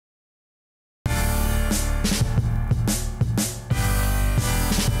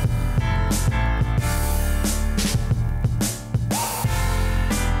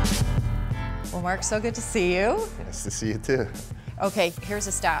Well, Mark, so good to see you. Nice to see you too. Okay, here's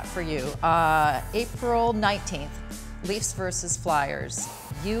a stat for you. April 19th, Leafs versus Flyers.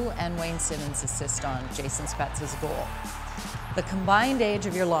 You and Wayne Simmonds assist on Jason Spezza's goal. The combined age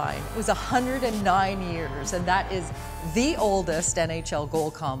of your line was 109 years, and that is the oldest NHL goal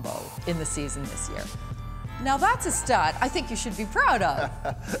combo in the season this year. Now that's a stat I think you should be proud of.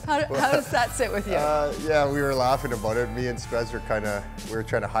 How does that sit with you? Yeah, we were laughing about it. Me and Spezza we were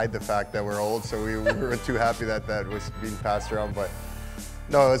trying to hide the fact that we're old, so we were too happy that that was being passed around. But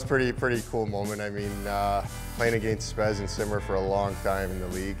no, it was pretty cool moment. I mean, playing against Spezza and Simmer for a long time in the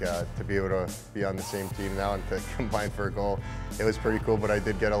league, to be able to be on the same team now and to combine for a goal, it was pretty cool. But I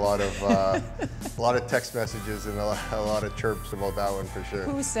did get a lot of text messages and a lot of chirps about that one for sure.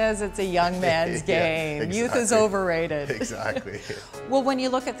 Who says it's a young man's game? Yeah, exactly. Youth is overrated. Exactly. Well, when you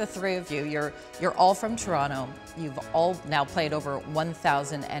look at the three of you, you're all from Toronto. You've all now played over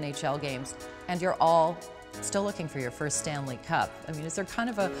 1,000 NHL games, and you're all still looking for your first Stanley Cup. I mean, is there kind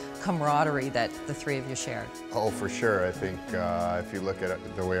of a camaraderie that the three of you share? Oh, for sure. I think if you look at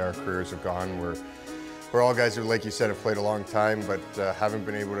the way our careers have gone, we're all guys who, like you said, have played a long time, but haven't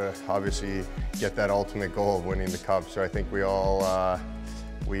been able to obviously get that ultimate goal of winning the Cup. So I think we all,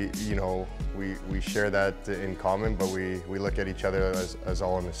 we share that in common, but we look at each other as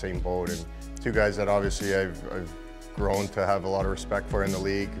all in the same boat. And two guys that obviously I've grown to have a lot of respect for in the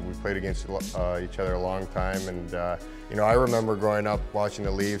league. We played against each other a long time, and I remember growing up watching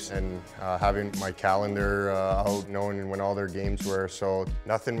the Leafs and having my calendar out, knowing when all their games were. So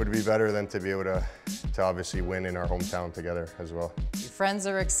nothing would be better than to be able to obviously win in our hometown together as well. Your friends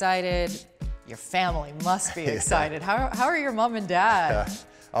are excited. Your family must be excited. How are your mom and dad?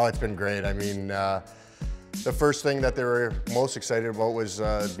 Oh, it's been great. I mean, the first thing that they were most excited about was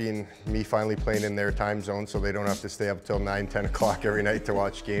being me finally playing in their time zone, so they don't have to stay up till 9, 10 o'clock every night to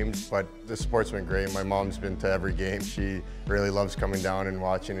watch games. But the sport's been great. My mom's been to every game. She really loves coming down and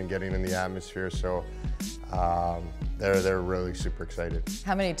watching and getting in the atmosphere. So they're really super excited.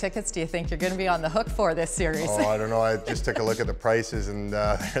 How many tickets do you think you're going to be on the hook for this series? Oh, I don't know. I just took a look at the prices, and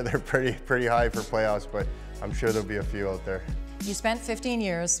they're pretty high for playoffs, but I'm sure there'll be a few out there. You spent 15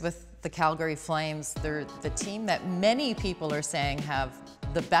 years with the Calgary Flames. They're the team that many people are saying have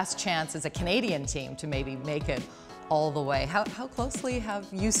the best chance as a Canadian team to maybe make it all the way. How closely have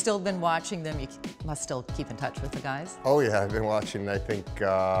you still been watching them? You must still keep in touch with the guys. Oh yeah, I've been watching. I think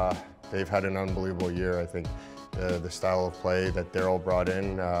they've had an unbelievable year. I think the style of play that Darryl brought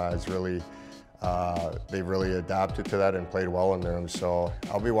in has really, they've really adapted to that and played well in there. So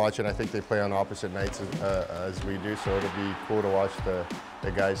I'll be watching. I think they play on opposite nights as we do, so it'll be cool to watch the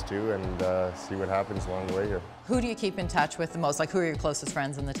guys too and see what happens along the way here. Who do you keep in touch with the most? Like, who are your closest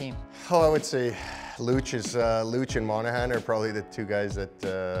friends in the team? Oh, I would say Luch and Monahan are probably the two guys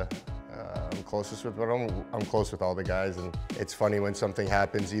that I'm closest with, but I'm close with all the guys. And it's funny when something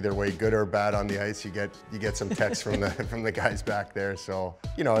happens either way, good or bad on the ice, you get some texts from the guys back there. So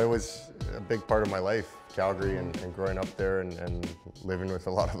it was a big part of my life, Calgary, and growing up there and living with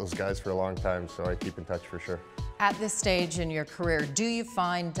a lot of those guys for a long time. So I keep in touch for sure. At this stage in your career, do you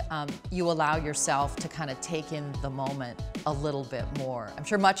find you allow yourself to kind of take in the moment a little bit more? I'm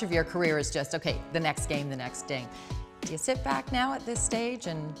sure much of your career is just, okay, the next game, the next ding. Do you sit back now at this stage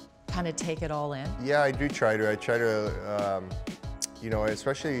and kind of take it all in? Yeah, I do try to. I try to,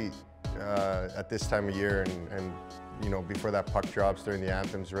 especially at this time of year and before that puck drops during the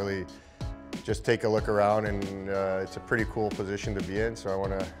anthems, really just take a look around, and it's a pretty cool position to be in, so I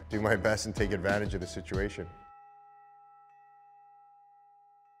want to do my best and take advantage of the situation.